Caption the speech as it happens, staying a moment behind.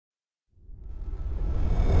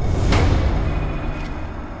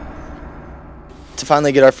To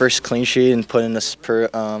finally get our first clean sheet and put in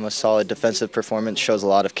a solid defensive performance shows a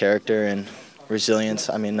lot of character and resilience.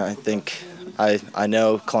 I mean, I think I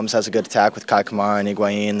know Columbus has a good attack with Kai Kamara and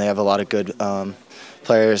Higuain. They have a lot of good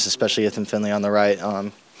players, especially Ethan Finley on the right,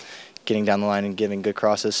 getting down the line and giving good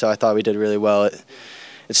crosses. So I thought we did really well at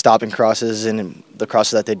stopping crosses, and the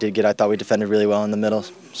crosses that they did get, I thought we defended really well in the middle.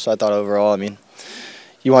 So I thought overall, I mean,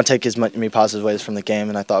 you want to take as many positive ways from the game,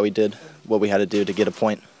 and I thought we did what we had to do to get a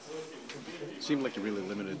point. It seemed like you really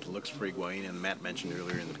limited the looks for Higuain, and Matt mentioned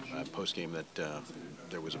earlier in the post-game that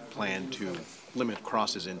there was a plan to limit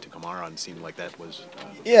crosses into Kamara, and it seemed like that was...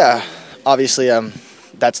 Yeah, obviously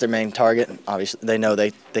that's their main target. Obviously, they know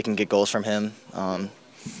they can get goals from him.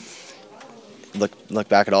 Look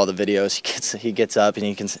back at all the videos. He gets up and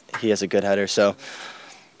he has a good header. So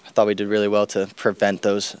I thought we did really well to prevent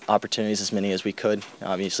those opportunities, as many as we could.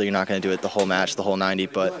 Obviously, you're not going to do it the whole match, the whole 90,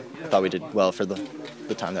 but I thought we did well for the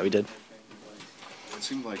time that we did. It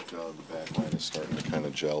seemed like the back line is starting to kind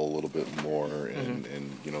of gel a little bit more, and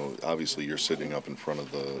you know, obviously you're sitting up in front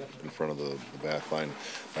of the back line.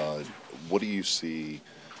 What do you see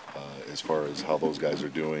as far as how those guys are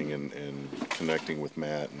doing and connecting with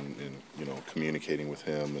Matt and you know, communicating with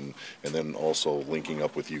him, and then also linking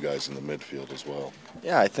up with you guys in the midfield as well?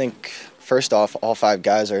 Yeah, I think first off, all 5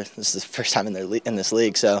 guys this is the first time in this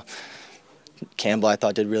league, so. Campbell, I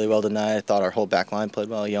thought, did really well tonight. I thought our whole back line played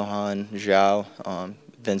well. Johan, João,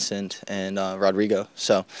 Vincent, and Rodrigo.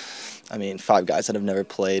 So, I mean, 5 guys that have never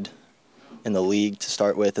played in the league to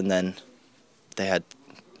start with, and then they had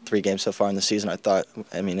 3 games so far in the season. I thought,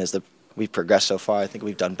 I mean, we've progressed so far, I think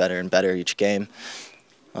we've done better and better each game.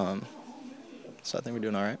 So I think we're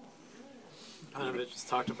doing all right. Panovich just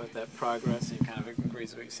talked about that progress, and he kind of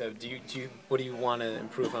agrees with what you said. What do you want to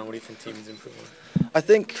improve on? What do you think teams improve on? I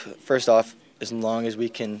think, first off, as long as we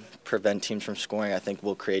can prevent teams from scoring, I think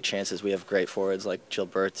we'll create chances. We have great forwards like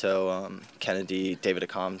Gilberto, Kennedy, David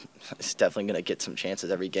Acom. Is definitely going to get some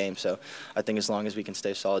chances every game. So I think as long as we can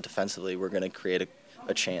stay solid defensively, we're going to create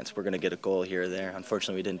a chance. We're going to get a goal here or there.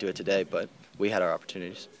 Unfortunately, we didn't do it today, but we had our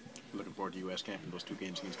opportunities. Looking forward to U.S. camp in those 2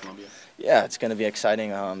 games against Colombia? Yeah, it's going to be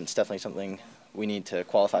exciting. It's definitely something we need to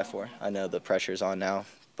qualify for. I know the pressure's on now,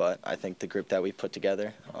 but I think the group that we put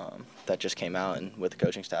together that just came out, and with the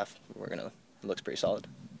coaching staff, it looks pretty solid.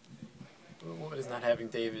 What does not having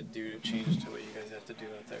David do to change to what you guys have to do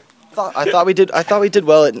out there? I thought we did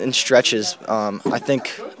well in stretches. I think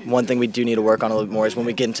one thing we do need to work on a little bit more is when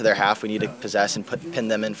we get into their half, we need to possess and pin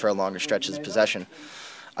them in for a longer stretches of possession.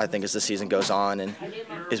 I think as the season goes on and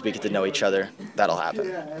as we get to know each other, that'll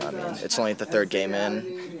happen. I mean, it's only the 3rd game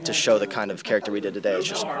in. To show the kind of character we did today is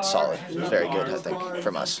just solid. Very good, I think,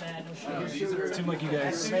 from us. It seemed like you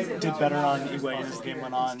guys did better on Higuain as the game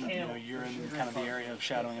went on. You know, you're in kind of the area of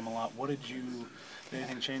shadowing him a lot. Did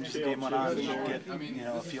anything change as the game went on? Did you get, you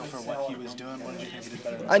know, a feel for what he was doing? What did you think he did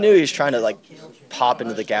better? I knew he was trying to, like, pop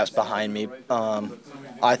into the gaps behind me.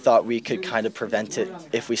 I thought we could kind of prevent it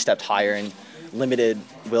if we stepped higher and limited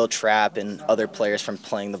Will Trapp and other players from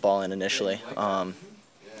playing the ball in initially.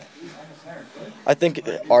 I think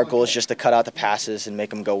our goal is just to cut out the passes and make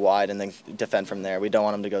them go wide and then defend from there. We don't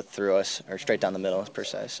want them to go through us or straight down the middle, per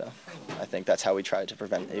se. So I think that's how we try to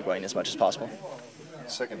prevent Higuain as much as possible.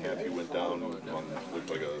 Second half, you went down on looked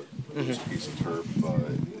like a loose piece of turf.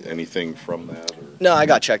 Anything from that? Or? No, I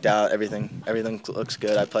got checked out. Everything looks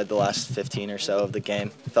good. I played the last 15 or so of the game.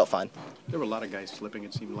 Felt fine. There were a lot of guys slipping,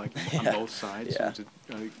 it seemed like, on both sides. Yeah. So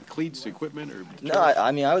is it cleats, equipment, or? No,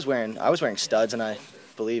 I mean I was wearing studs, and I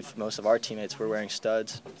believe most of our teammates were wearing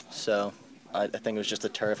studs. So I think it was just the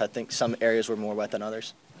turf. I think some areas were more wet than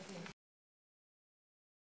others.